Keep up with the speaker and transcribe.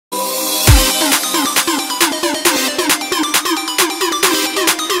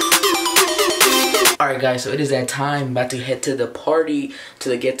Alright guys, so it is that time. I'm about to head to the party, to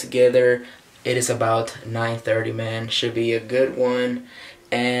the get together. It is about 9:30, man. Should be a good one.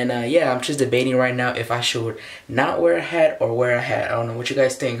 And yeah, I'm just debating right now if I should not wear a hat or wear a hat. I don't know. What you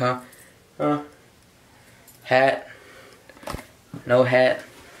guys think, huh? Hat? No hat?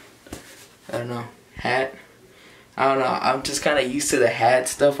 I don't know. Hat? I don't know. I'm just kind of used to the hat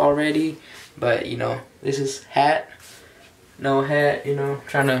stuff already. But, you know, this is hat. No hat, you know.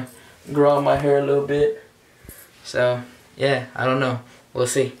 Trying to grow out my hair a little bit. So, yeah, I don't know. We'll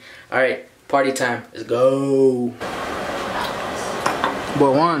see. Alright, party time. Let's go.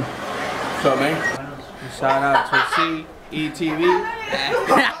 Boy, Juan. What's up, man? Shout out to CEEVLOGS.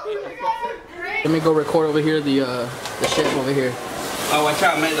 Let me go record over here, the chef over here. Oh, watch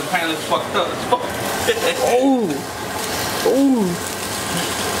out, man. The pan looks fucked up. Oh! Oh!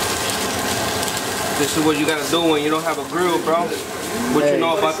 This is what you gotta do when you don't have a grill, bro. What you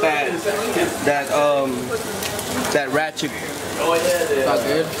know about that ratchet? Oh yeah, not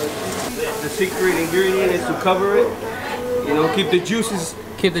good. The secret ingredient is to cover it. You know, keep the juices.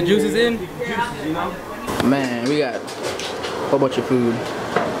 Keep the juices in. You know. Man, we got a whole bunch of food.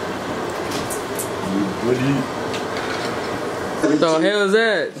 What do you? What the hell is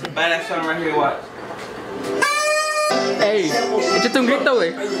that? Badass song right here. Watch. Hey, échate un grito,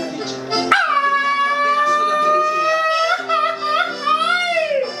 güey.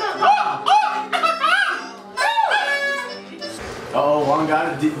 Oh, one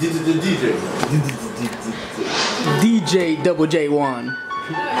got it. DJ. DJ Double J1.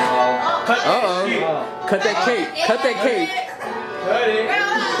 Uh-oh. Cut that cake. Cut that cake. Cut it.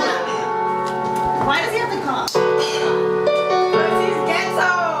 Why does he have to come? Because he's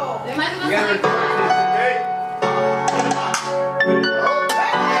ghetto.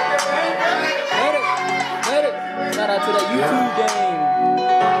 Let it. Shout out to that YouTube game.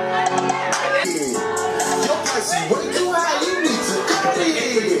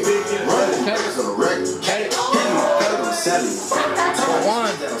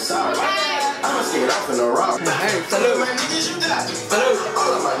 Hey, salute.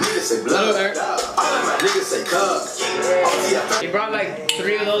 He brought like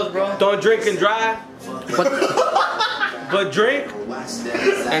 3 of those, bro. Don't drink and drive. But drink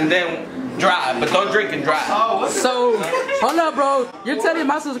and then drive. But don't drink and drive. So, hold up, bro. You're telling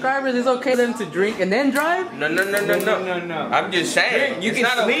my subscribers it's okay for them to drink and then drive? No. I'm just saying. You it's can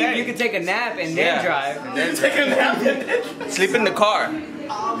not sleep, okay. you can take a nap and then drive. And then take a nap and then sleep in the car.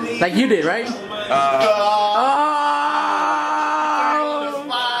 Like you did, right?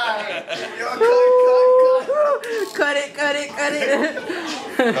 Cut it.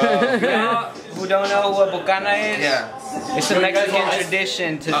 Who don't know what Bucana is? Yeah. It's a Mexican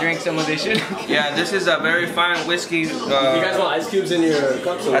tradition to drink some of this shit. Yeah, this is a very fine whiskey. You guys want ice cubes in your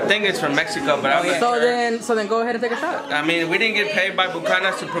cups? I think it's from Mexico, but I'm not So sure. then go ahead and take a shot. I mean, we didn't get paid by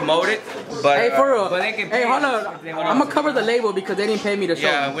Bucanas to promote it, but Hey, for real. But they can Hey, pay hold us on. if they want. I'm gonna cover the label because they didn't pay me to show.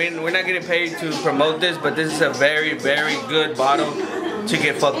 yeah, we're not getting paid to promote this, but this is a very, very good bottle to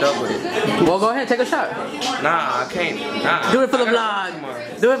get fucked up with. Well, go ahead, take a shot. Nah, I can't. Nah. Do it for the vlog.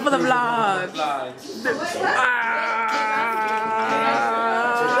 Do it for the vlog.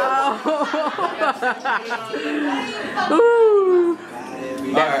 Ooh.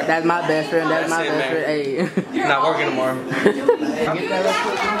 That's my best friend. That's my best friend. Hey. Not working tomorrow.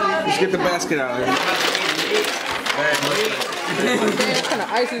 Let's get the basket out of here. What kind of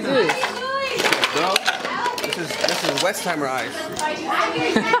ice is this? Bro, this is Westheimer ice.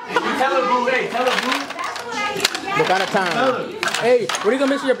 Bucana time. Hey, what are you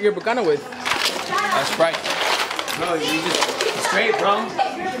gonna mix your Bucana with? That's right. Bro, you just straight, bro.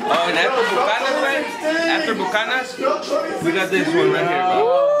 Oh, and after Bucanas, we got this one right here, bro.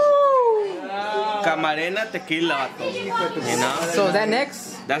 Camarena tequila, you know? So is that next?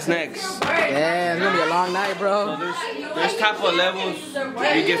 That's next. Yeah, it's gonna be a long night, bro. So there's type of levels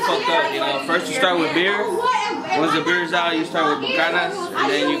you get fucked up, you know. First you start with beer. Once the beer's out, you start with Bucanas, and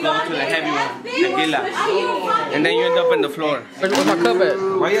then you go to the heavy one, tequila. And then you end up in the floor. Where's my cup at?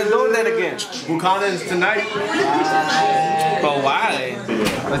 Why you doing that again? Buchanan's tonight. But why?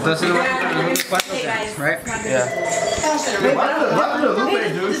 Entonces lo vamos a right? Yeah.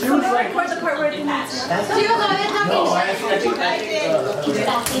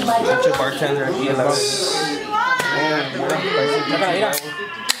 That's your bartender.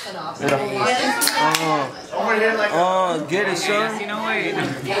 Oh, get it, son.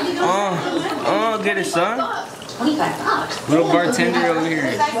 Get it, son. Little bartender over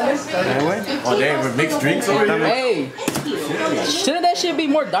here. Oh, damn, with mixed drinks over here? Hey, Shouldn't that shit be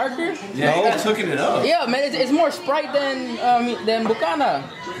more darker? Yeah, he's cooking it up. Yeah, man, it's more Sprite than Bucana.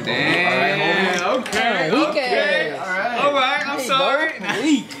 Damn. Okay. Okay. Alright, I'm sorry.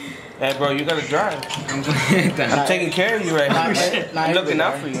 Hey, bro, you gotta drive. I'm taking care of you right now. I'm looking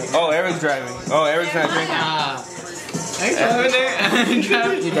out for you. Oh, Eric's driving. Oh, Eric's not drinking.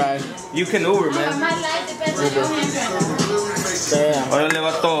 You drive. You can Uber, man. Damn. Ahora le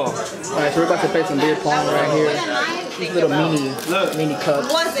va todo. Alright, so we're about to play some beer pong right here. These little mini cups.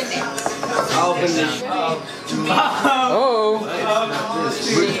 I'll open this. Oh.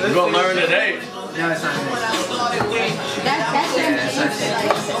 We're gonna learn today.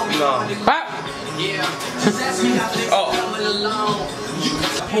 Ah.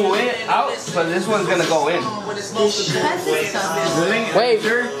 Oh. Pull it out, but this one's gonna go in. Wait,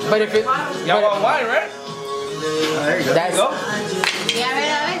 but if it... Y'all want wine, right? There you go. That's...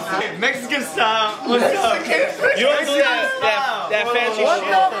 Mexican style. What's up? You don't do that fancy What shit.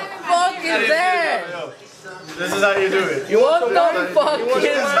 the fuck is that? This is how you do it. What the fuck is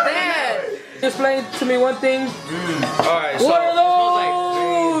that? Explain to me one thing. Alright, so What are those?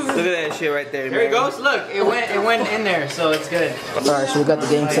 look at that shit right there. Here it goes. Look, it went in there, so it's good. Alright, so we got the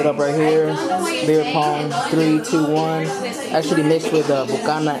game set up right here. Beer pong, 3, 2, 1. Actually mixed with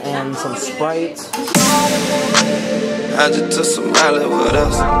Bucana and some Sprite. I just took some mileage with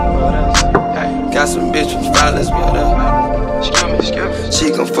us. Got some bitch with violence with us. She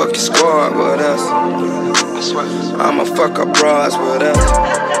gon' fuck your squad with us. I'ma fuck her bras with us.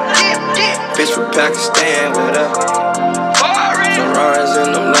 Bitch from Pakistan with us. Ferraris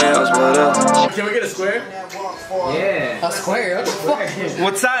in them lambs with us. Can we get a square? Yeah. A square? What the fuck?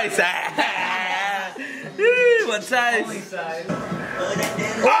 What size? What size?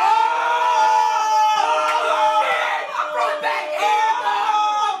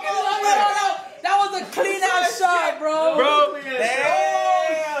 That was a clean out shot, bro. Bro,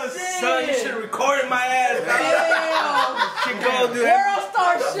 damn, son, you should have recorded my ass. Should go do that. World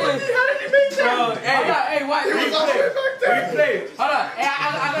star shit. Bro, Hey, what? replay. Hold on. Hey, I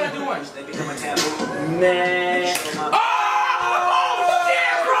gotta do one. Man. Oh,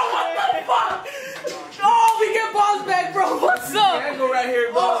 shit, bro. What the fuck? Oh, we get balls back, bro. What's up? Go right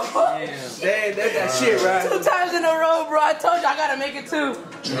here, bro. Damn, that's that shit, right? 2 times in a row, bro. I told you I gotta make it too.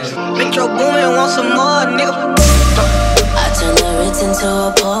 Metro Boomin want some more, nigga. I turn the Ritz into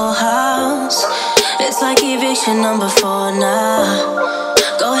a pool house. It's like eviction number 4 now.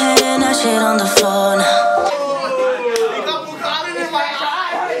 Go ahead and that shit on the floor now.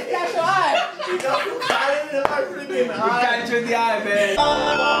 Got you in the eye, man.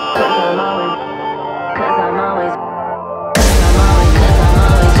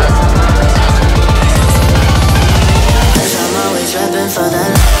 I'm always rapping for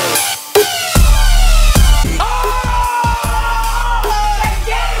that.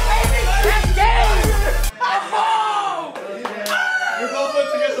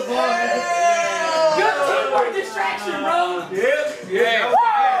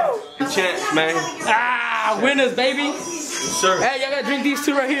 Chance, man. Ah, winners, baby. Sir. Hey, y'all gotta drink these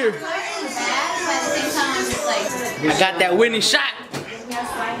 2 right here. I got that winning shot.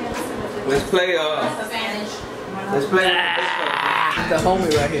 Let's play, let's play. The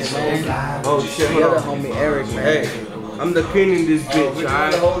homie right here, man. Oh shit, The other homie, Eric, man. Hey, I'm the king in this bitch,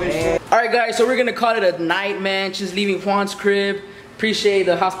 alright? Alright, guys, so we're gonna call it a night, man. Just leaving Juan's crib. Appreciate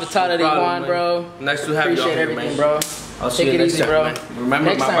the hospitality, Juan, bro. Nice to have you Appreciate here, everything, man. bro. I'll see Take you it next easy, time, bro. man. Remember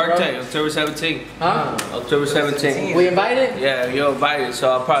Next my time, bro. birthday, October 17th. Huh? October 17th. We invited? Yeah, you're invited, so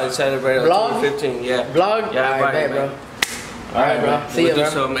I'll probably celebrate Vlog? October 15th. Yeah. Vlog? Yeah, Alright, invited, bet, bro. man. Alright, bro. See We'll ya,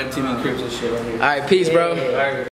 do bro. some MTV Cribs and shit right here. Alright, peace, bro. Alright.